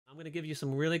going to give you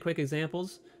some really quick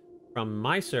examples from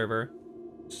my server.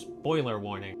 Spoiler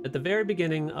warning. At the very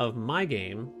beginning of my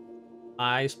game,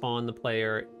 I spawn the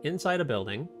player inside a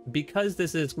building. Because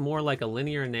this is more like a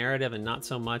linear narrative and not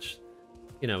so much,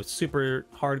 you know, super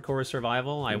hardcore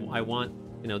survival, I want,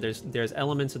 you know, there's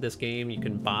elements of this game you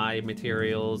can buy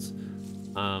materials.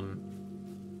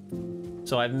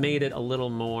 So I've made it a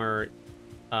little more,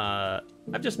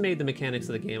 I've just made the mechanics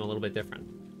of the game a little bit different,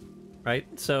 right?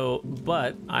 So,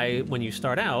 but when you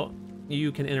start out,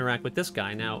 you can interact with this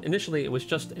guy. Now, initially it was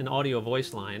just an audio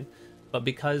voice line, but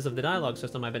because of the dialogue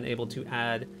system, I've been able to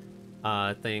add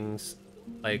things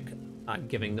like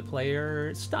giving the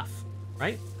player stuff,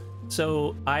 right?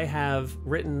 So I have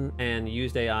written and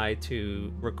used AI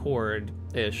to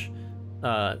record-ish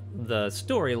the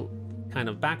story, kind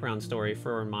of background story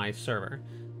for my server.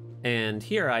 And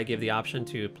here I give the option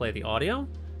to play the audio,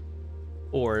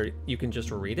 or you can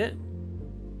just read it,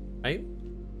 right?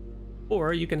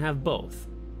 Or you can have both.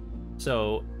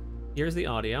 So here's the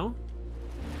audio.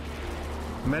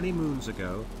 Many moons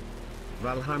ago,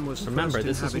 Valheim was Remember,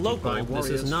 this is local. This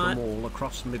is not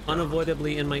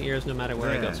unavoidably in my ears no matter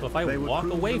where I go. So if I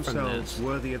walk away from this,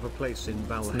 worthy of a place in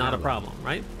Valhalla. It's not a problem,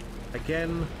 right?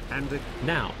 Again and again.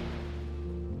 Now,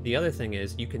 the other thing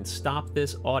is you can stop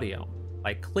this audio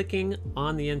by clicking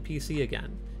on the NPC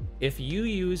again. If you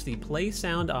use the play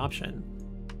sound option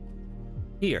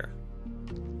here,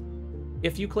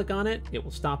 if you click on it, it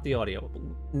will stop the audio.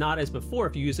 Not as before,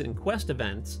 if you use it in quest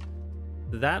events,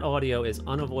 that audio is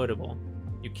unavoidable.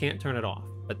 You can't turn it off,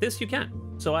 but this you can.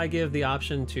 So I give the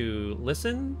option to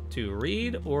listen, to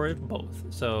read, or both.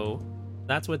 So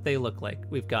that's what they look like.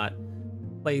 We've got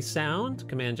play sound,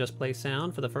 command just play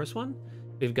sound for the first one.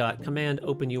 We've got command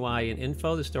open UI and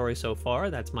info, the story so far.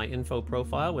 That's my info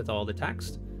profile with all the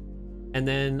text. And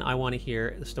then I want to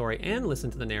hear the story and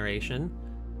listen to the narration.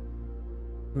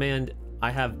 Command, I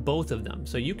have both of them.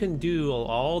 So you can do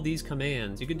all these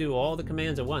commands. You can do all the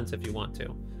commands at once if you want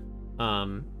to.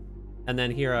 And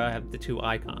then here I have the two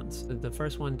icons. The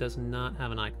first one does not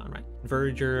have an icon, right?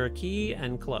 Verger key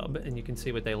and club, and you can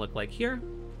see what they look like here.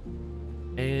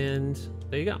 And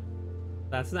there you go.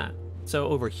 That's that. So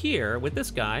over here with this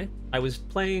guy, I was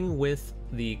playing with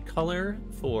the color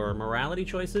for morality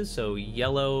choices. So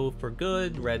yellow for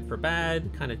good, red for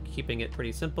bad, kind of keeping it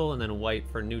pretty simple, and then white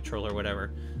for neutral or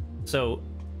whatever. So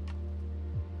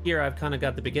here I've kind of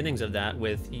got the beginnings of that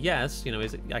with yes, you know,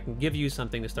 I can give you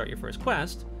something to start your first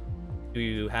quest. Do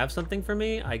you have something for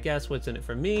me? I guess what's in it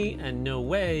for me, and no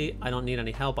way, I don't need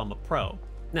any help, I'm a pro.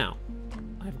 Now,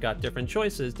 I've got different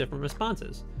choices, different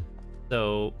responses.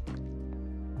 So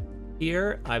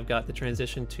here I've got the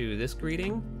transition to this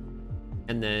greeting,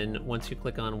 and then once you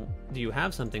click on do you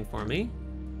have something for me,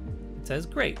 it says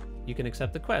great, you can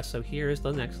accept the quest. So here's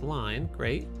the next line.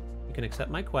 Great, you can accept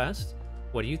my quest.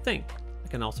 What do you think? I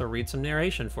can also read some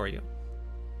narration for you.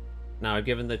 Now I've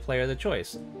given the player the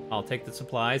choice. I'll take the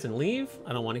supplies and leave.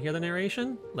 I don't want to hear the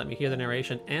narration. Let me hear the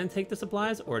narration and take the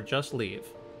supplies, or just leave.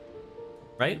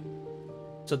 Right?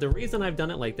 So the reason I've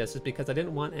done it like this is because I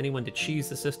didn't want anyone to cheese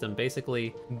the system,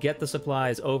 basically get the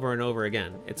supplies over and over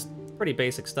again. It's pretty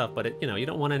basic stuff, but you know, you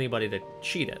don't want anybody to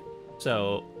cheat it.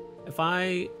 So if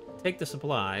I take the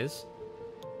supplies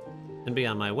and be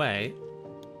on my way,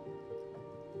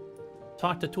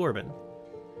 talk to Torben,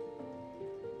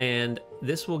 and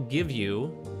this will give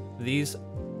you these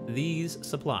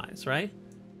supplies, right?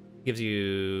 Gives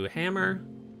you hammer,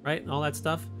 right? All that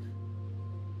stuff.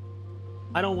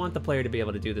 I don't want the player to be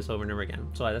able to do this over and over again.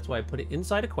 So that's why I put it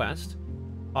inside a quest.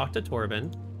 Talk to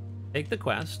Torben, take the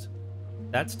quest.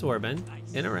 That's Torben,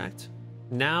 interact.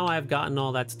 Now I've gotten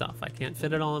all that stuff. I can't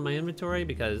fit it all in my inventory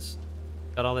because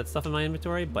I've got all that stuff in my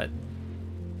inventory, but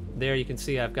there you can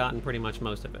see I've gotten pretty much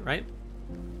most of it, right?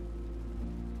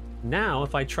 Now,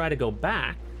 if I try to go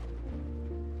back,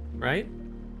 right?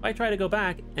 If I try to go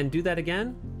back and do that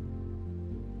again,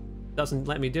 it doesn't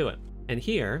let me do it. And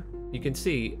here, you can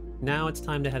see, now it's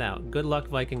time to head out. Good luck,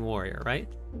 Viking warrior, right?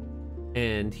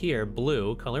 And here,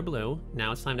 blue, color blue,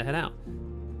 now it's time to head out.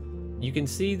 You can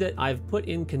see that I've put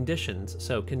in conditions.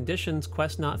 So conditions,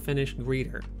 quest not finished,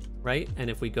 greeter, right? And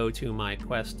if we go to my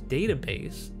quest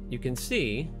database, you can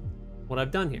see what I've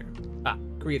done here. Ah,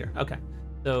 greeter, okay.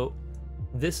 So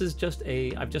this is just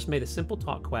I've just made a simple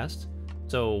talk quest.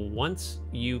 So once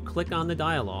you click on the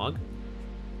dialogue,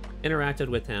 interacted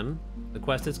with him, the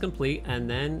quest is complete, and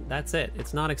then that's it.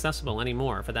 It's not accessible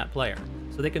anymore for that player.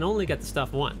 So they can only get the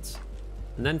stuff once.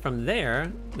 And then from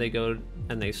there, they go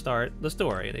and they start the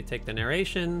story. They take the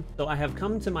narration. So I have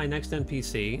come to my next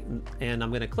NPC, and I'm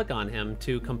going to click on him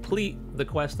to complete the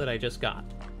quest that I just got.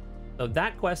 So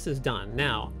that quest is done.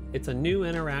 Now, it's a new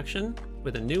interaction.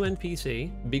 with a new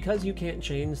NPC. Because you can't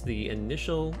change the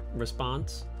initial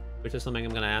response, which is something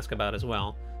I'm going to ask about as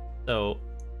well. So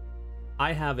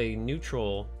I have a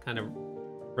neutral kind of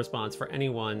response for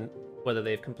anyone, whether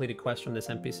they've completed quests from this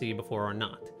NPC before or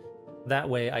not. That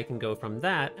way I can go from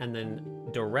that and then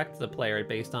direct the player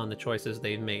based on the choices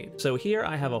they've made. So here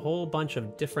I have a whole bunch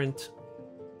of different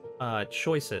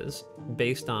choices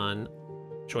based on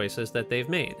choices that they've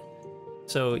made.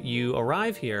 So you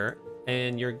arrive here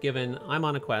and you're given, I'm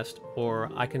on a quest, or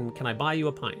can I buy you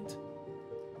a pint?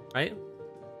 Right?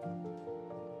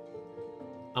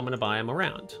 I'm gonna buy him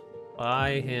around.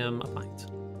 Buy him a pint.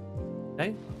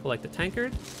 Okay, collect the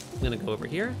tankard. I'm gonna go over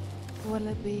here. Will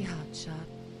it be hotshot?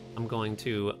 I'm going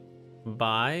to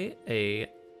buy a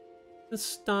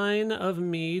stein of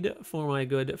mead for my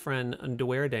good friend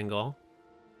Dwerdingle.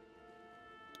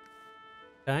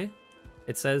 Okay,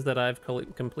 it says that I've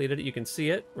completed it. You can see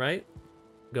it, right?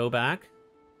 Go back.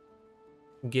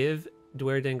 Give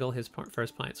Dwerdingle his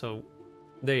first pint. So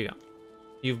there you go.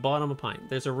 You've bought him a pint.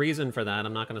 There's a reason for that.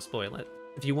 I'm not going to spoil it.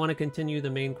 If you want to continue the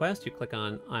main quest, you click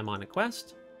on I'm on a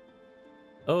quest.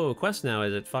 Oh, quest now,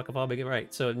 is it? Fuck if I'll be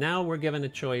right. So now we're given a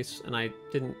choice, and I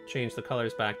didn't change the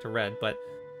colors back to red, but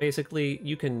basically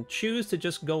you can choose to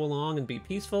just go along and be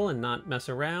peaceful and not mess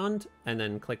around, and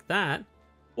then click that,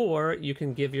 or you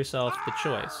can give yourself the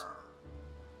choice.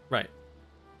 Right.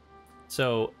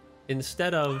 So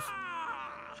instead of...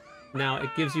 Now it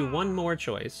gives you one more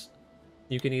choice.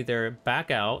 You can either back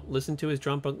out, listen to his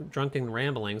drunken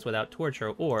ramblings without torture,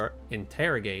 or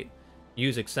interrogate.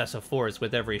 Use excessive force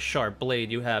with every sharp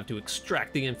blade you have to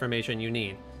extract the information you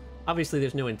need. Obviously,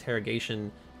 there's no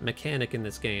interrogation mechanic in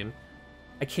this game.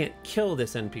 I can't kill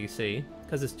this NPC,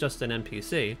 because it's just an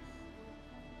NPC.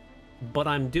 But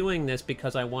I'm doing this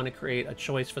because I want to create a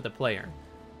choice for the player.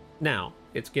 Now,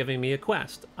 it's giving me a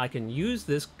quest. I can use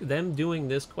them doing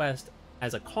this quest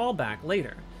as a callback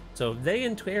later. So if they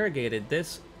interrogated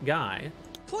this guy...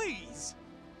 Please!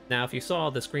 Now, if you saw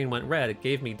the screen went red, it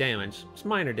gave me damage. It's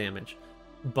minor damage.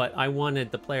 But I wanted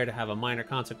the player to have a minor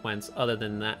consequence other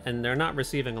than that, and they're not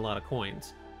receiving a lot of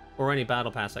coins or any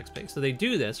Battle Pass XP. So they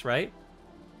do this, right?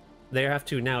 They have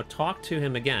to now talk to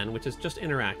him again, which is just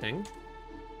interacting.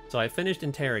 So I finished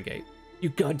interrogate. You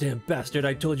goddamn bastard,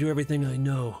 I told you everything I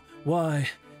know. Why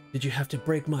did you have to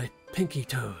break my pinky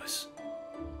toes?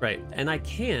 Right, and I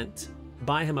can't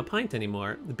buy him a pint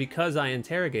anymore because I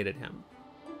interrogated him.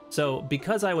 So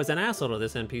because I was an asshole to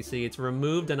this NPC, it's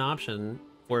removed an option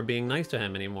for being nice to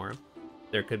him anymore.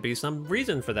 There could be some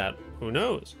reason for that. Who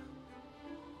knows?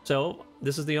 So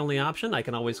this is the only option. I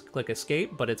can always click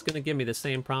escape, but it's going to give me the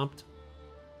same prompt.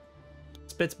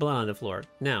 Spits blood on the floor.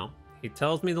 Now, he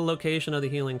tells me the location of the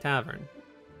healing tavern.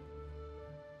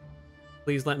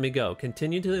 Please let me go.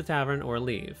 Continue to the tavern or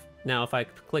leave. Now, if I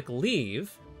click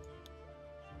leave,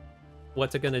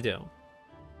 what's it going to do?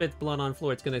 Spits blood on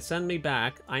floor. It's going to send me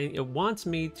back. It wants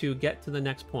me to get to the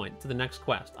next point, to the next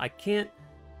quest. I can't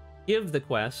give the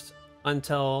quest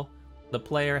until the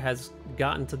player has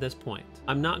gotten to this point.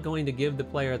 I'm not going to give the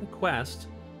player the quest.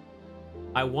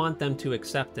 I want them to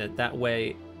accept it. That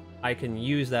way I can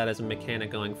use that as a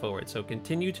mechanic going forward. So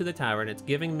continue to the tavern. It's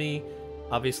giving me,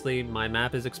 obviously my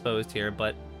map is exposed here,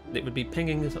 but it would be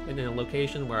pinging in a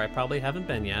location where I probably haven't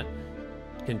been yet.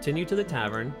 Continue to the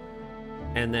tavern.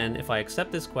 And then if I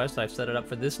accept this quest, I've set it up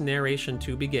for this narration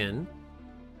to begin.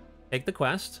 Take the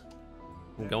quest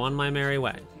and go on my merry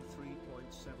way.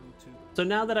 So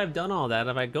now that I've done all that,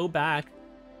 if I go back,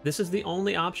 this is the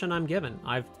only option I'm given.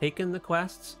 I've taken the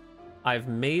quests, I've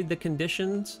made the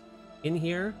conditions in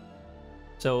here.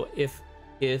 So if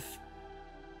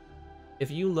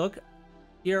you look,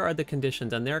 here are the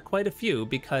conditions, and there are quite a few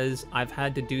because I've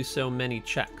had to do so many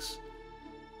checks.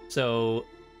 So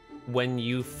when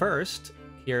you first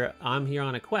I'm here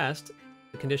on a quest,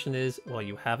 the condition is, well,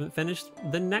 you haven't finished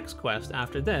the next quest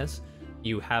after this.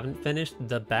 You haven't finished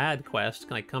the bad quest,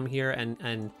 like come here and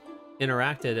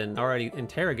interacted and already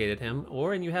interrogated him,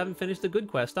 and you haven't finished the good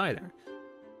quest either.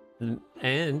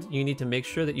 And you need to make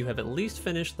sure that you have at least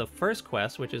finished the first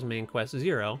quest, which is main quest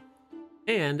 0,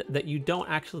 and that you don't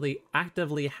actually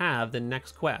actively have the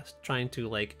next quest, trying to,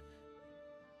 like,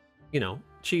 you know,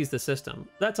 cheese the system.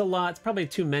 That's a lot. It's probably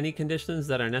too many conditions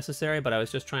that are necessary, but I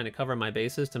was just trying to cover my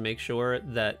bases to make sure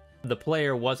that the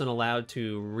player wasn't allowed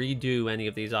to redo any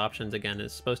of these options again.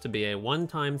 It's supposed to be a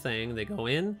one-time thing. They go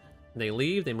in, they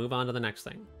leave, they move on to the next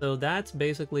thing. So that's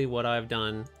basically what I've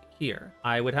done here.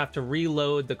 I would have to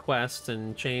reload the quests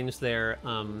and change their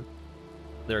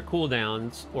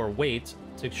cooldowns or wait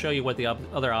to show you what the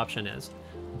other option is.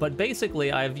 But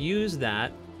basically, I've used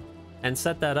that and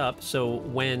set that up so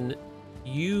when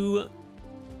you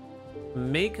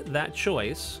make that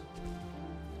choice,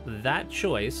 that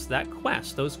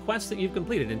quest, those quests that you've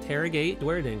completed, interrogate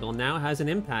Dwerdingle, now has an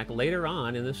impact later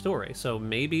on in the story. So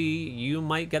maybe you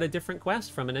might get a different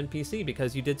quest from an NPC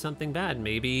because you did something bad.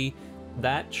 Maybe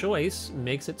that choice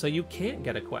makes it so you can't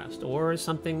get a quest, or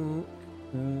something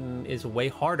is way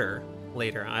harder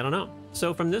later. I don't know.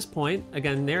 So from this point,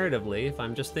 again, narratively, if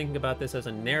I'm just thinking about this as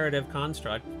a narrative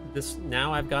construct,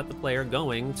 now I've got the player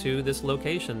going to this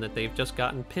location that they've just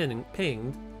gotten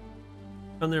pinged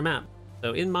from their map.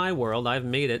 So in my world, I've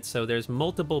made it so there's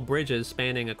multiple bridges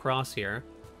spanning across here.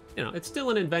 You know, it's still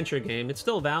an adventure game. It's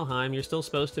still Valheim. You're still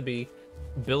supposed to be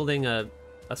building a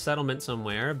settlement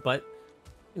somewhere, but,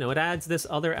 you know, it adds this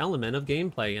other element of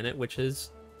gameplay in it, which is,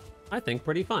 I think,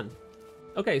 pretty fun.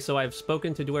 Okay, so I've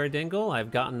spoken to Dwerdingle.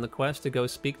 I've gotten the quest to go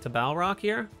speak to Balrog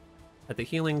here at the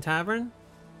Healing Tavern.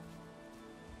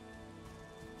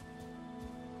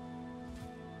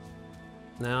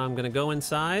 Now I'm gonna go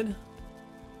inside.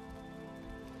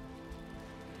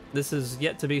 This is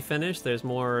yet to be finished. There's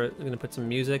more. I'm gonna put some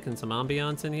music and some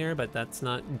ambiance in here, but that's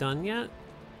not done yet.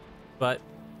 But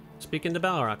speaking to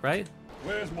Balrog, right?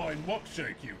 Where's my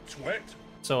milkshake, you twit?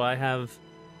 So I have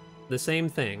the same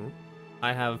thing.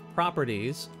 I have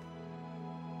properties.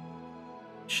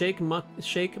 Shake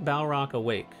Balrog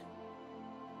awake,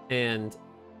 and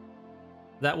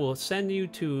that will send you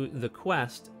to the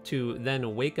quest to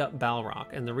then wake up Balrog.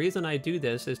 And the reason I do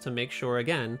this is to make sure,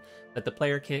 again, that the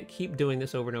player can't keep doing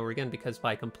this over and over again, because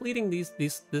by completing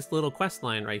this little quest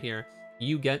line right here,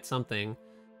 you get something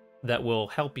that will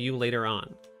help you later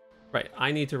on. Right,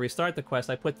 I need to restart the quest.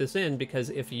 I put this in because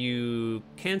if you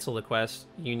cancel the quest,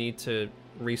 you need to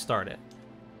restart it.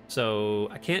 So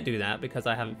I can't do that because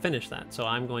I haven't finished that. So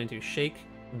I'm going to shake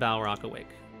Balrog awake.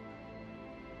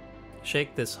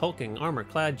 Shake this hulking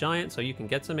armor-clad giant so you can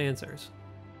get some answers.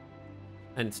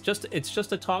 And it's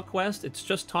just a talk quest. It's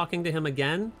just talking to him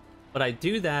again, but I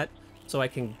do that so I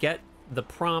can get the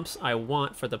prompts I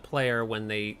want for the player when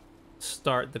they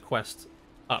start the quest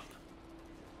up.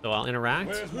 So I'll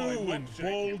interact. Who in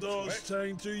Baldur's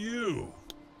Tane to you?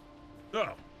 Oh,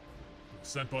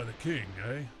 sent by the king,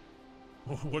 eh?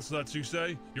 What's that you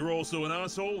say? You're also an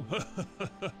asshole?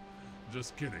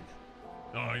 Just kidding.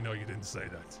 Oh, I know you didn't say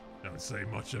that. Don't say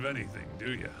much of anything,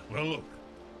 do you? Well, look,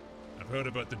 I've heard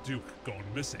about the Duke gone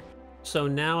missing. So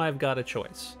now I've got a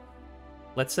choice.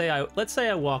 Let's say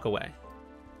I walk away,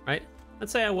 right?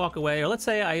 Let's say I walk away, or let's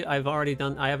say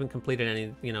I haven't completed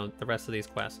any, you know, the rest of these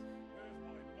quests.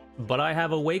 But I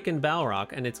have Awakened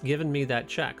Balrog, and it's given me that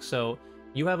check. So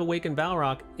you have Awakened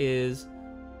Balrog is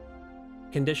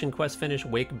condition quest finish,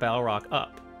 wake Balrog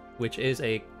up, which is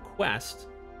a quest.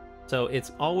 So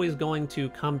it's always going to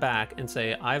come back and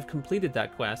say, I've completed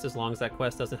that quest, as long as that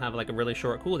quest doesn't have like a really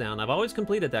short cooldown. I've always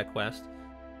completed that quest.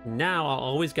 Now I'll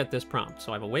always get this prompt.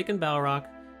 So I've awakened Balrog.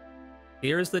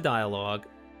 Here's the dialogue.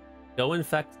 Go and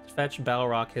fetch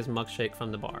Balrog his muckshake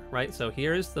from the bar, right? So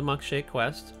here's the muckshake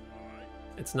quest.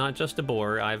 It's not just a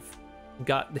boar. I've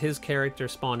got his character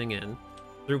spawning in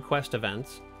through quest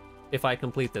events if I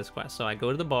complete this quest. So I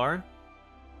go to the bar,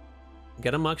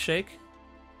 get a muckshake,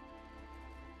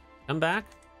 come back.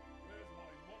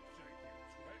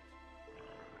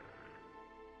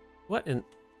 What in...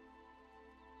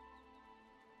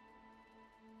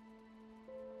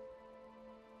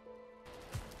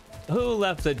 Who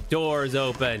left the doors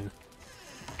open?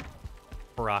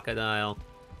 Crocodile.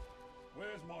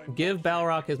 Give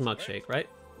Balrog his muckshake, right?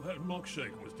 That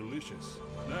muckshake was delicious.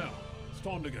 Now, it's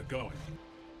time to get going.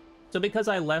 So because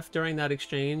I left during that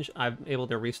exchange, I'm able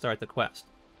to restart the quest.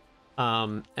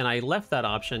 And I left that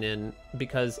option in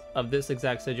because of this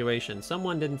exact situation.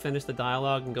 Someone didn't finish the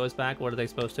dialogue and goes back. What are they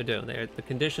supposed to do? The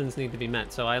conditions need to be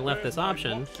met. So I left this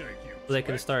option so they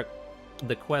can start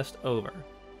the quest over.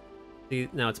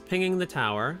 Now it's pinging the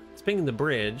tower. It's pinging the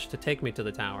bridge to take me to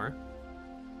the tower.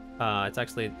 It's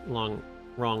actually wrong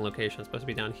location. It's supposed to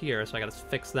be down here, so I gotta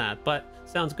fix that. But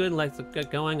sounds good. Let's get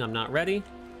going. I'm not ready.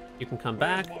 You can come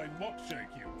back.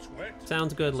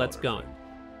 Sounds good. Let's go.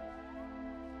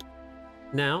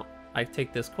 Now I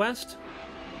take this quest.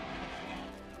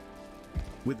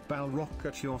 With Balrog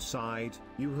at your side,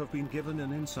 you have been given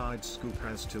an inside scoop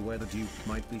as to where the Duke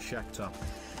might be shacked up.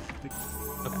 Okay.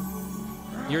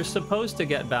 You're supposed to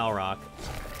get Balrog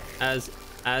as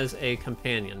a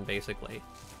companion, basically.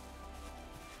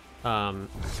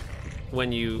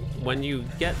 When you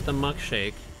get the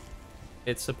muckshake,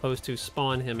 it's supposed to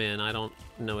spawn him in. I don't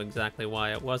know exactly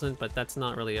why it wasn't, but that's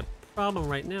not really a problem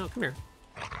right now. Come here.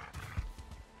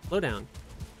 Slow down.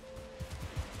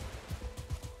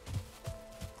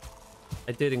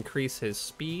 I did increase his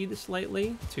speed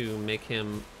slightly to make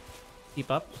him keep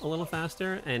up a little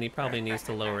faster, and he probably needs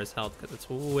to lower his health because it's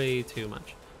way too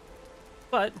much.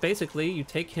 But basically, you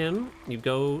take him, you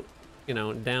go, you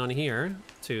know, down here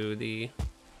to the...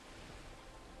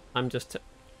 I'm just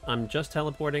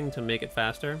teleporting to make it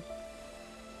faster.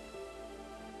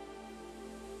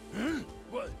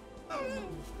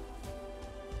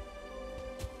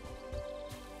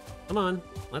 Come on,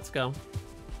 let's go.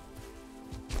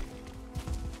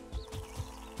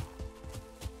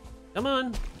 Come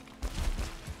on.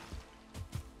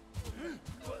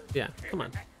 Yeah, come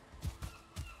on.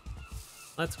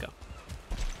 Let's go.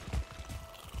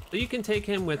 So you can take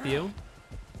him with you.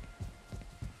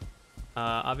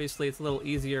 Obviously, it's a little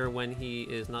easier when he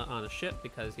is not on a ship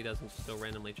because he doesn't just go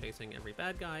randomly chasing every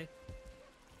bad guy.